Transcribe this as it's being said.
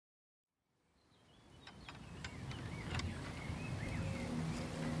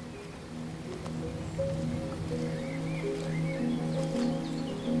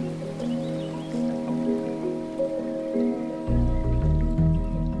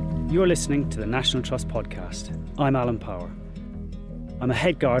You're listening to the National Trust podcast. I'm Alan Power. I'm a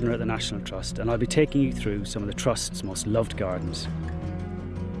head gardener at the National Trust, and I'll be taking you through some of the Trust's most loved gardens.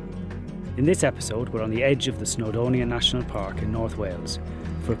 In this episode, we're on the edge of the Snowdonia National Park in North Wales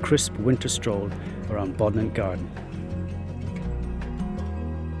for a crisp winter stroll around Bodnant Garden.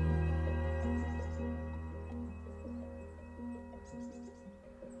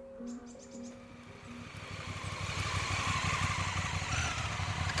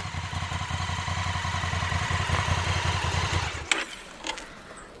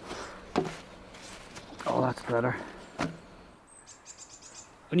 Oh, that's better.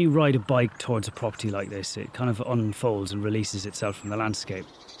 When you ride a bike towards a property like this, it kind of unfolds and releases itself from the landscape.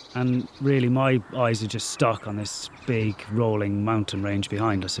 And really, my eyes are just stuck on this big, rolling mountain range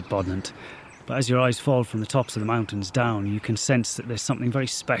behind us at Bodnant. But as your eyes fall from the tops of the mountains down, you can sense that there's something very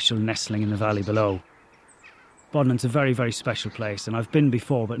special nestling in the valley below. Bodnant's a very, very special place, and I've been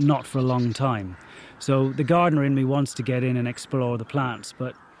before, but not for a long time. So the gardener in me wants to get in and explore the plants,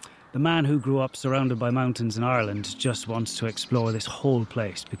 but the man who grew up surrounded by mountains in Ireland just wants to explore this whole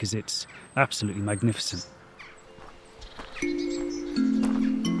place because it's absolutely magnificent.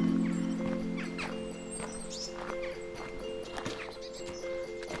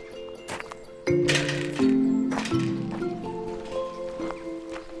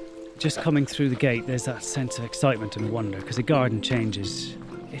 Just coming through the gate, there's that sense of excitement and wonder because the garden changes.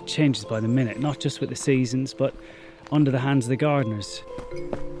 It changes by the minute, not just with the seasons, but under the hands of the gardeners.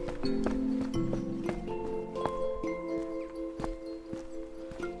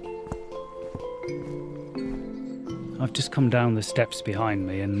 I've just come down the steps behind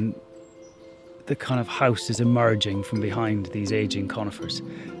me and the kind of house is emerging from behind these ageing conifers,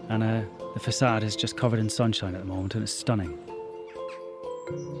 and the facade is just covered in sunshine at the moment and it's stunning.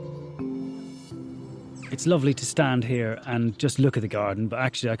 It's lovely to stand here and just look at the garden, but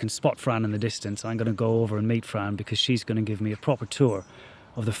actually I can spot Fran in the distance. I'm going to go over and meet Fran because she's going to give me a proper tour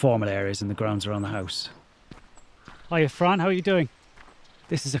of the formal areas and the grounds around the house. Hiya Fran, how are you doing?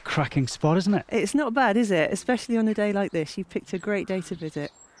 This is a cracking spot, isn't it? It's not bad, is it? Especially on a day like this. You picked a great day to visit.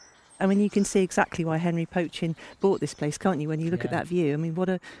 I mean, you can see exactly why Henry Pochin bought this place, can't you, when you look at that view? I mean, what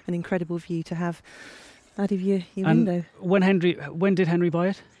an incredible view to have out of your window. When did Henry buy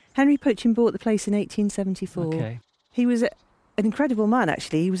it? Henry Pochin bought the place in 1874. Okay. He was an incredible man,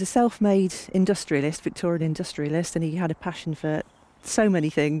 actually. He was a self-made industrialist, Victorian industrialist, and he had a passion for so many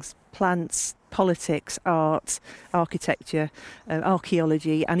things: plants, politics, art, architecture,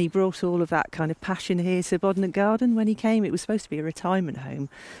 archaeology, and he brought all of that kind of passion here to Bodnant Garden when he came. It was supposed to be a retirement home,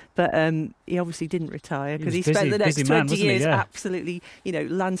 but he obviously didn't retire because he spent the next 20 years absolutely,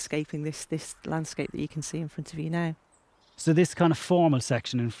 landscaping this landscape that you can see in front of you now. So this kind of formal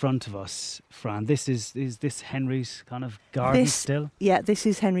section in front of us, Fran, is this Henry's kind of garden still? Yeah, this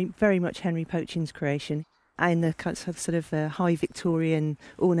is very much Henry Pochin's creation. In the sort of high Victorian,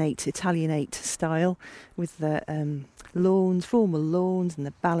 ornate, Italianate style, with the lawns, formal lawns, and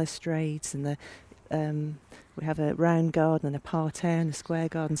the balustrades, and we have a round garden and a parterre and a square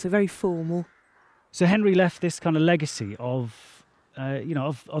garden, so very formal. So Henry left this kind of legacy of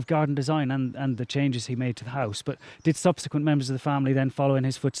garden design and the changes he made to the house, but did subsequent members of the family then follow in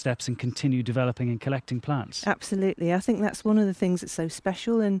his footsteps and continue developing and collecting plants? Absolutely. I think that's one of the things that's so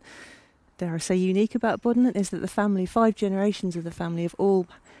special and dare I say unique about Bodnant is that the family, 5 generations of the family, have all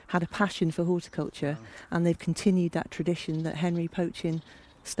had a passion for horticulture, and they've continued that tradition that Henry Pochin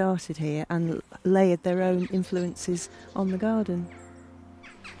started here and layered their own influences on the garden.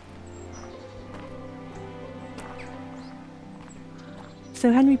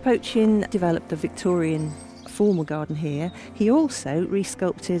 So Henry Pochin developed the Victorian formal garden here. He also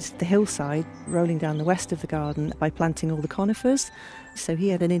resculpted the hillside rolling down the west of the garden by planting all the conifers. So he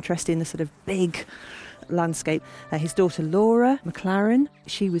had an interest in the sort of big landscape. His daughter Laura McLaren,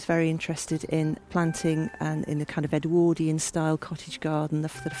 she was very interested in planting and in the kind of Edwardian style cottage garden, the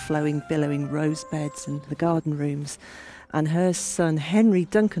sort of flowing, billowing rose beds and the garden rooms. And her son Henry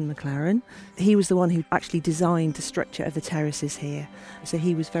Duncan McLaren, he was the one who actually designed the structure of the terraces here. So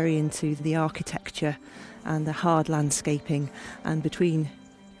he was very into the architecture and the hard landscaping, and between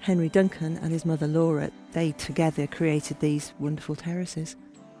Henry Duncan and his mother Laura, they together created these wonderful terraces.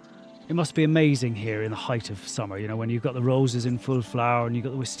 It must be amazing here in the height of summer, when you've got the roses in full flower and you've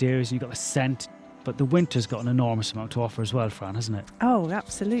got the wisterias and you've got the scent, but the winter's got an enormous amount to offer as well, Fran, hasn't it? Oh,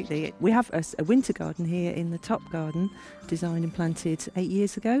 absolutely. We have a winter garden here in the top garden, designed and planted 8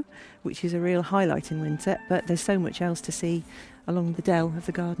 years ago, which is a real highlight in winter, but there's so much else to see along the dell of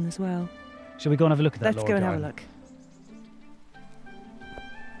the garden as well. Shall we go and have a look at that, Let's go and have a look.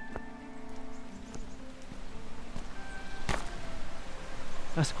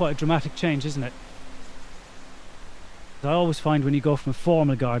 That's quite a dramatic change, isn't it? I always find when you go from a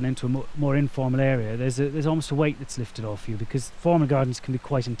formal garden into a more informal area, there's almost a weight that's lifted off you, because formal gardens can be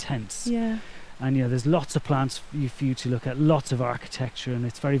quite intense. Yeah. And there's lots of plants for you to look at, lots of architecture, and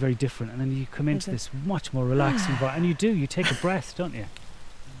it's very, very different. And then you come into this much more relaxed environment, and you take a breath, don't you?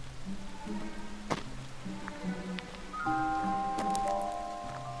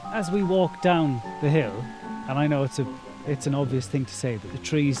 As we walk down the hill, and I know it's an obvious thing to say, but the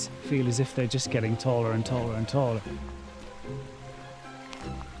trees feel as if they're just getting taller and taller and taller.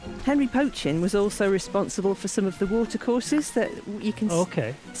 Henry Pochin was also responsible for some of the watercourses that you can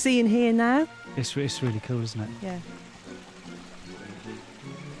see and hear now. It's really cool, isn't it? Yeah.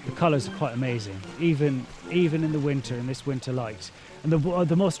 The colours are quite amazing, even in the winter, in this winter light. And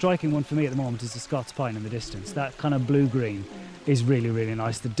the most striking one for me at the moment is the Scots pine in the distance. That kind of blue-green is really, really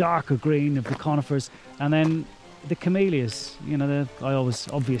nice. The darker green of the conifers, and then the camellias. I always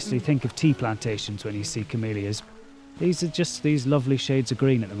obviously think of tea plantations when you see camellias. These are just these lovely shades of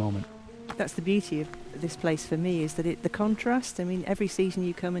green at the moment. That's the beauty of this place for me, is that the contrast. I mean, every season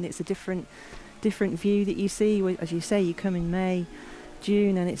you come and it's a different view that you see. As you say, you come in May,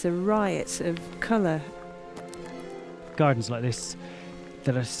 June, and it's a riot of colour. Gardens like this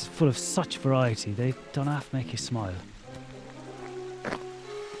that are full of such variety, they don't have to make you smile.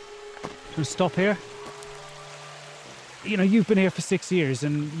 Can we stop here? You've been here for 6 years,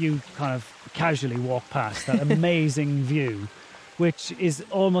 and you kind of casually walk past that amazing view, which is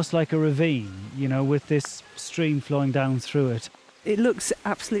almost like a ravine, with this stream flowing down through it. It looks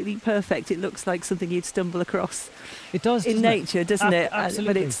absolutely perfect. It looks like something you'd stumble across. It does, in nature, doesn't it?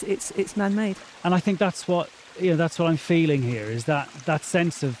 Absolutely. But it's man-made. And I think that's what I'm feeling here, is that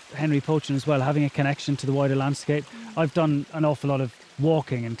sense of Henry Pochin as well, having a connection to the wider landscape. I've done an awful lot of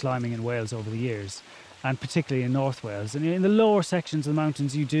walking and climbing in Wales over the years, and particularly in North Wales. And in the lower sections of the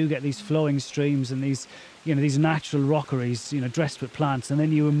mountains, you do get these flowing streams and these natural rockeries, dressed with plants, and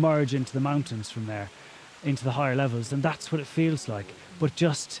then you emerge into the mountains from there, into the higher levels, and that's what it feels like, but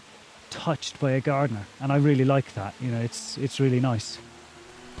just touched by a gardener. And I really like that. It's really nice.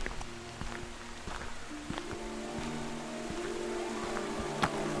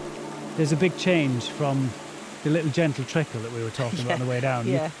 There's a big change from the little gentle trickle that we were talking about on the way down.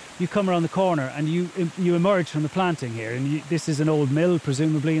 Yeah. You come around the corner and you emerge from the planting here, and this is an old mill,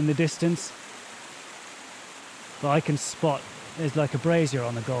 presumably, in the distance. But I can spot there's like a brazier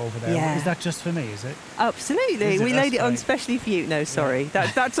on the go over there. Yeah. Is that just for me, is it? Absolutely. We laid it on specially for you. No, sorry.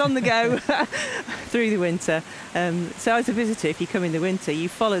 Yeah. That's on the go through the winter. So as a visitor, if you come in the winter, you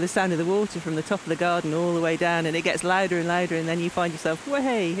follow the sound of the water from the top of the garden all the way down, and it gets louder and louder, and then you find yourself, well,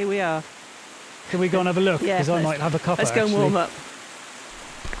 hey, here we are. Can we go and have a look? Because I might have a cuppa. Let's go and warm up.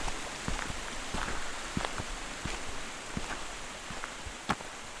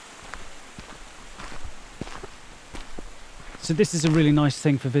 So this is a really nice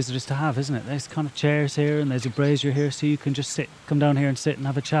thing for visitors to have, isn't it? There's kind of chairs here, and there's a brazier here, so you can just come down here and sit and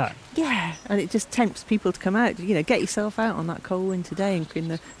have a chat. Yeah, and it just tempts people to come out. Get yourself out on that cold winter day and in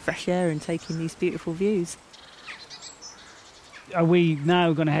the fresh air and taking these beautiful views. Are we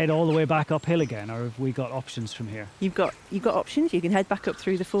now going to head all the way back uphill again, or have we got options from here? You've got options. You can head back up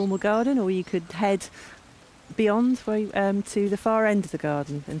through the formal garden, or you could head beyond to the far end of the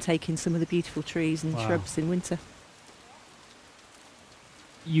garden and take in some of the beautiful trees and shrubs in winter.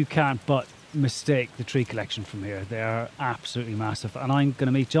 You can't but mistake the tree collection from here. They are absolutely massive. And I'm going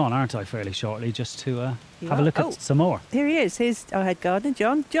to meet John, aren't I, fairly shortly, just to have a look at some more. Here he is. Here's our head gardener,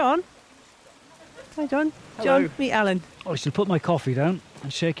 John. John. Hi, John. Hello. John, meet Alan. I shall put my coffee down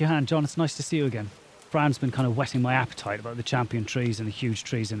and shake your hand. John, it's nice to see you again. Fran's been kind of whetting my appetite about the champion trees and the huge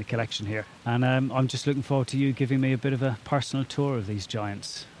trees in the collection here. And I'm just looking forward to you giving me a bit of a personal tour of these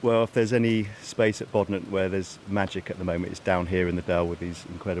giants. Well, if there's any space at Bodnant where there's magic at the moment, it's down here in the dell with these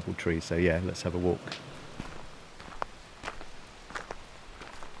incredible trees. So yeah, let's have a walk.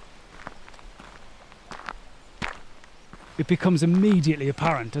 It becomes immediately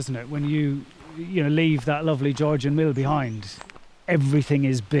apparent, doesn't it, when you leave that lovely Georgian mill behind. Everything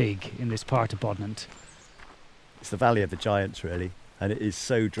is big in this part of Bodnant. It's the Valley of the Giants, really, and it is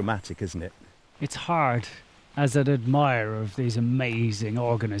so dramatic, isn't it? It's hard, as an admirer of these amazing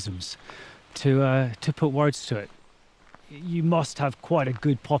organisms, to put words to it. You must have quite a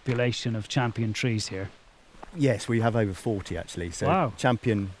good population of champion trees here. Yes, we have over 40 actually. So wow.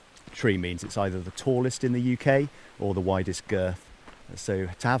 Champion tree means it's either the tallest in the UK or the widest girth. So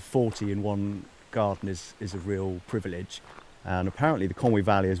to have 40 in one garden is a real privilege. And apparently the Conwy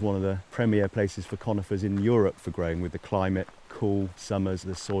Valley is one of the premier places for conifers in Europe for growing, with the climate, cool summers,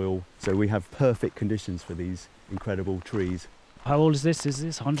 the soil. So we have perfect conditions for these incredible trees. How old is this? Is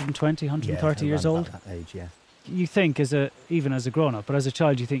this 120, 130 years around old? about that age, yeah. You think, even as a grown-up, but as a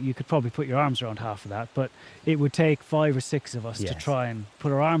child, you think you could probably put your arms around half of that, but it would take 5 or 6 of us to Yes. try and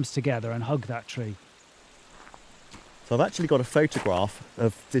put our arms together and hug that tree. So I've actually got a photograph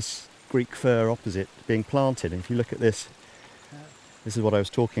of this Greek fir opposite being planted. And if you look at this, this is what I was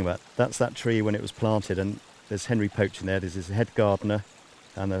talking about. That's that tree when it was planted, and there's Henry Poach in there. There's his head gardener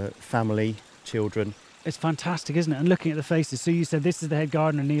and a family, children. It's fantastic, isn't it? And looking at the faces. So you said this is the head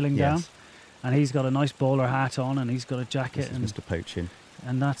gardener kneeling down, Yes. and he's got a nice bowler hat on, and he's got a jacket, This is Mr. Poachin.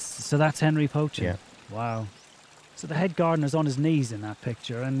 and that's Henry Poachin. Yeah. Wow. So the head gardener's on his knees in that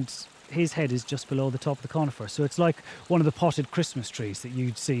picture, and his head is just below the top of the conifer. So it's like one of the potted Christmas trees that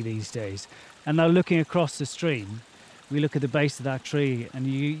you'd see these days. And now looking across the stream, we look at the base of that tree, and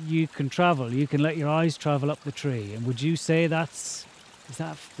you can travel. You can let your eyes travel up the tree. And would you say that's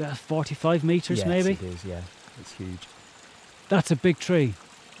 45 metres Yes, maybe? it is, yeah. It's huge. That's a big tree.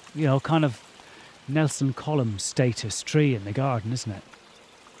 You know, kind of Nelson Column status tree in the garden, isn't it?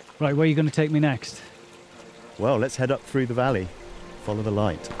 Right, where are you going to take me next? Well, let's head up through the valley. Follow the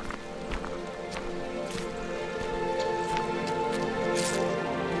light.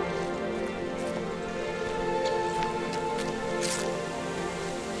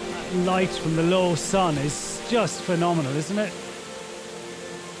 Light from the low sun is just phenomenal, isn't it?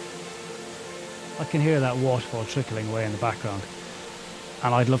 I can hear that waterfall trickling away in the background,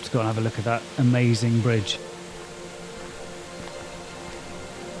 and I'd love to go and have a look at that amazing bridge.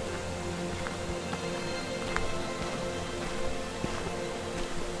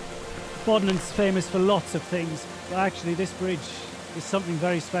 Bodmin's famous for lots of things, but actually this bridge is something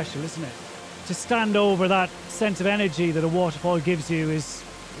very special, isn't it? To stand over that sense of energy that a waterfall gives you is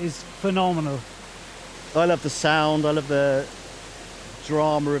phenomenal. I love the sound, I love the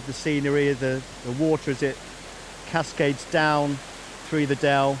drama of the scenery, the water as it cascades down through the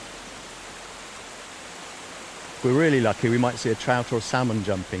dell. If we're really lucky, we might see a trout or a salmon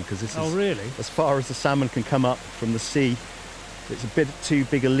jumping, because this is really? as far as the salmon can come up from the sea. It's a bit too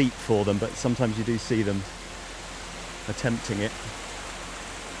big a leap for them, but sometimes you do see them attempting it.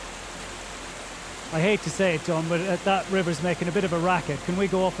 I hate to say it, John, but that river's making a bit of a racket. Can we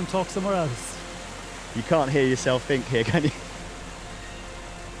go off and talk somewhere else? You can't hear yourself think here, can you?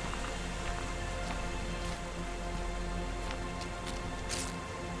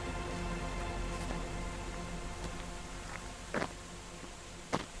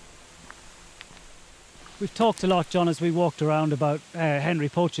 We've talked a lot, John, as we walked around about Henry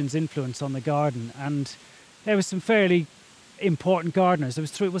Poachin's influence on the garden, and there was some fairly important gardeners.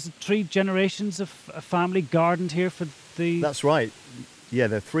 There was it 3 generations of a family gardened here for the... That's right. Yeah,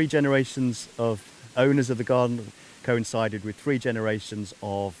 the 3 generations of owners of the garden coincided with 3 generations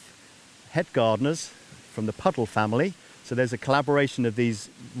of head gardeners from the Puddle family. So there's a collaboration of these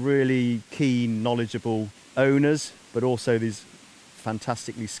really keen, knowledgeable owners, but also these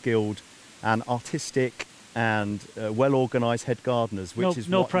fantastically skilled and artistic and well-organised head gardeners. Which is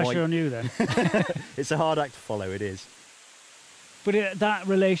no pressure on you then. It's a hard act to follow, it is. But that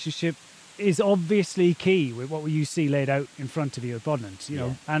relationship is obviously key with what you see laid out in front of you at Bodnant, you know.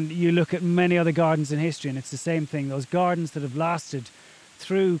 Yeah. And you look at many other gardens in history, and it's the same thing. Those gardens that have lasted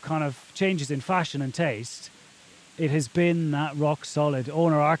through kind of changes in fashion and taste, it has been that rock solid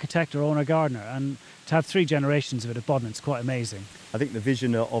owner-architect or owner-gardener. And to have 3 generations of it at Bodnant is quite amazing. I think the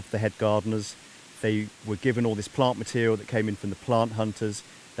vision of the head gardeners, they were given all this plant material that came in from the plant hunters.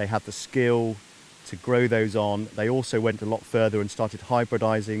 They had the skill to grow those on. They also went a lot further and started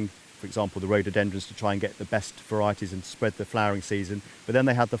hybridizing, for example, the rhododendrons to try and get the best varieties and spread the flowering season. But then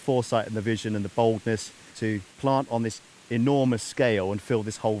they had the foresight and the vision and the boldness to plant on this enormous scale and fill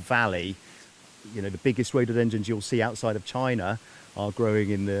this whole valley. You know, the biggest rhododendrons you'll see outside of China are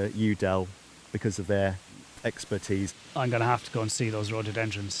growing in the Udell because of their expertise. I'm going to have to go and see those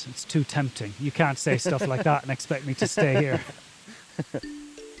rhododendrons. It's too tempting. You can't say stuff like that and expect me to stay here.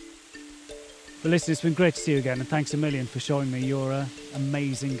 But listen, it's been great to see you again, and thanks a million for showing me your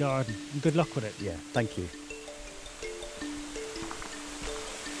amazing garden. And good luck with it. Yeah, thank you.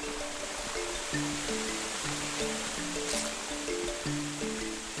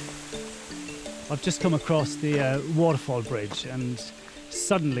 I've just come across the waterfall bridge, and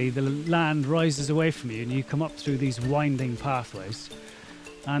suddenly the land rises away from you and you come up through these winding pathways.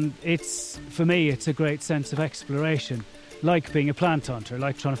 And for me, it's a great sense of exploration. Like being a plant hunter,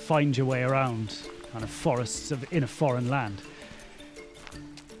 like trying to find your way around kind of forests in a foreign land.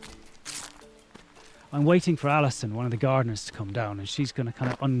 I'm waiting for Alison, one of the gardeners, to come down, and she's going to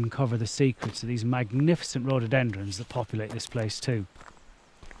kind of uncover the secrets of these magnificent rhododendrons that populate this place too.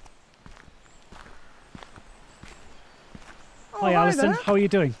 Hi Alison, there. how are you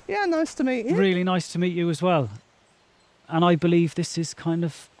doing? Yeah, nice to meet you. Really nice to meet you as well. And I believe this is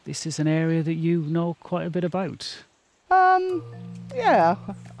an area that you know quite a bit about. Yeah,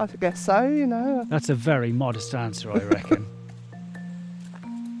 I guess so, you know. That's a very modest answer, I reckon.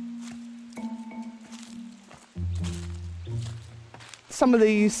 Some of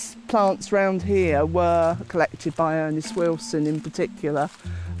these plants round here were collected by Ernest Wilson in particular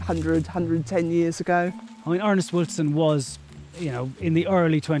 110 years ago. I mean, Ernest Wilson was, in the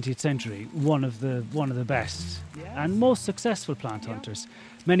early 20th century, one of the best and most successful plant hunters.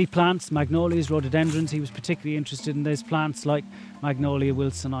 Many plants, magnolias, rhododendrons, he was particularly interested in those plants like Magnolia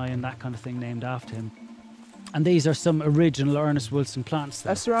wilsoni and that kind of thing named after him. And these are some original Ernest Wilson plants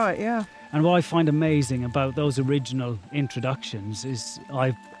there. That's right, yeah. And what I find amazing about those original introductions is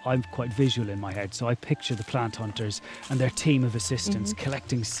I'm quite visual in my head, so I picture the plant hunters and their team of assistants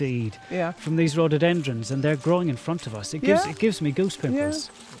collecting seed from these rhododendrons, and they're growing in front of us. It gives me goose pimples.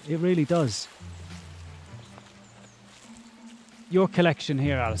 Yeah. It really does. Your collection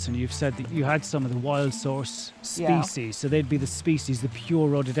here, Alison, you've said that you had some of the wild source species, so they'd be the species, the pure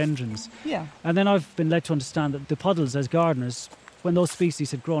rhododendrons. Yeah. And then I've been led to understand that the puddles, as gardeners, when those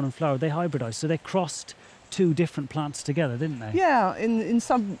species had grown and flowered, they hybridised, so they crossed two different plants together, didn't they? Yeah, in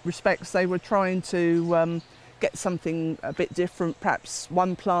some respects they were trying to get something a bit different. Perhaps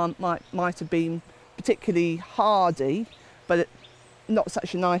one plant might have been particularly hardy, but not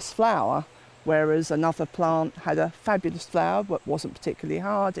such a nice flower, whereas another plant had a fabulous flower but wasn't particularly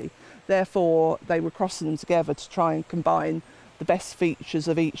hardy. Therefore, they were crossing them together to try and combine the best features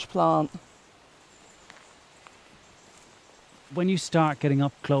of each plant. When you start getting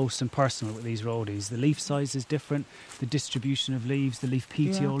up close and personal with these rhodies, the leaf size is different, the distribution of leaves, the leaf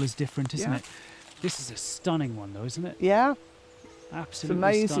petiole is different, isn't it? This is a stunning one though, isn't it? Yeah. Absolutely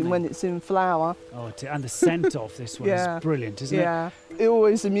It's amazing stunning. when it's in flower. Oh, and the scent of this one is brilliant, isn't it? Yeah. It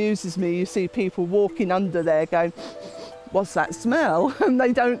always amuses me. You see people walking under there going, what's that smell? And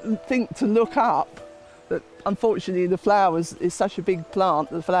they don't think to look up. But unfortunately, the flowers is such a big plant,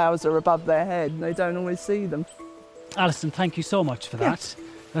 the flowers are above their head and they don't always see them. Alison, thank you so much for that.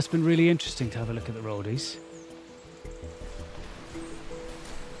 That's been really interesting to have a look at the rhodies.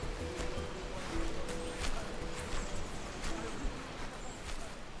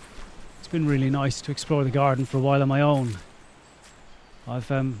 It's been really nice to explore the garden for a while on my own.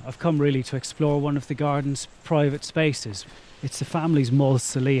 I've come really to explore one of the garden's private spaces. It's the family's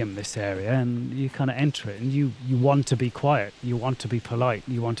mausoleum, this area, and you kind of enter it and you want to be quiet, you want to be polite,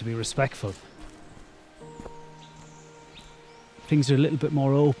 you want to be respectful. Things are a little bit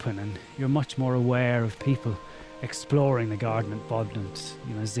more open and you're much more aware of people exploring the garden at Bodnant,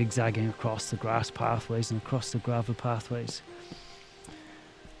 zigzagging across the grass pathways and across the gravel pathways.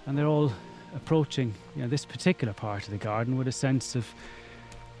 And they're all approaching this particular part of the garden with a sense of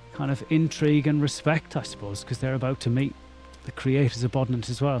kind of intrigue and respect, I suppose, because they're about to meet the creators of Bodnant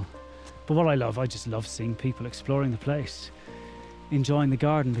as well. But what I just love seeing people exploring the place, enjoying the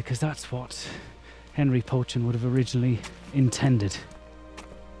garden, because that's what Henry Pochin would have originally intended.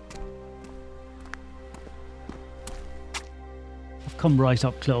 I've come right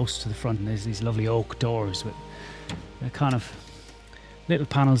up close to the front and there's these lovely oak doors with kind of little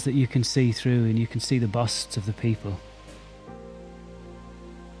panels that you can see through, and you can see the busts of the people.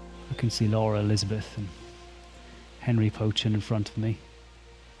 I can see Laura Elizabeth and Henry Pochin in front of me.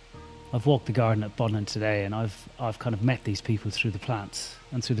 I've walked the garden at Bodnant today and I've kind of met these people through the plants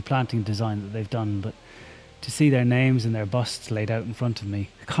and through the planting design that they've done, but to see their names and their busts laid out in front of me,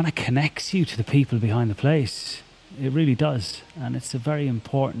 it kind of connects you to the people behind the place. It really does. And it's a very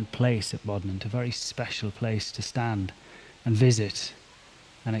important place at Bodnant, a very special place to stand and visit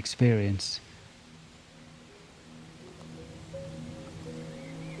and experience.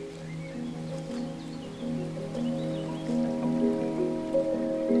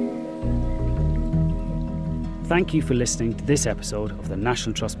 Thank you for listening to this episode of the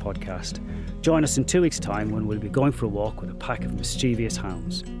National Trust podcast. Join us in 2 weeks' time when we'll be going for a walk with a pack of mischievous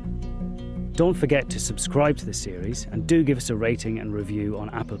hounds. Don't forget to subscribe to the series and do give us a rating and review on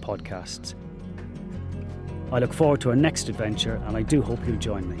Apple Podcasts. I look forward to our next adventure and I do hope you'll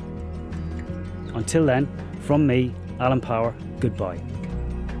join me. Until then, from me, Alan Power, goodbye.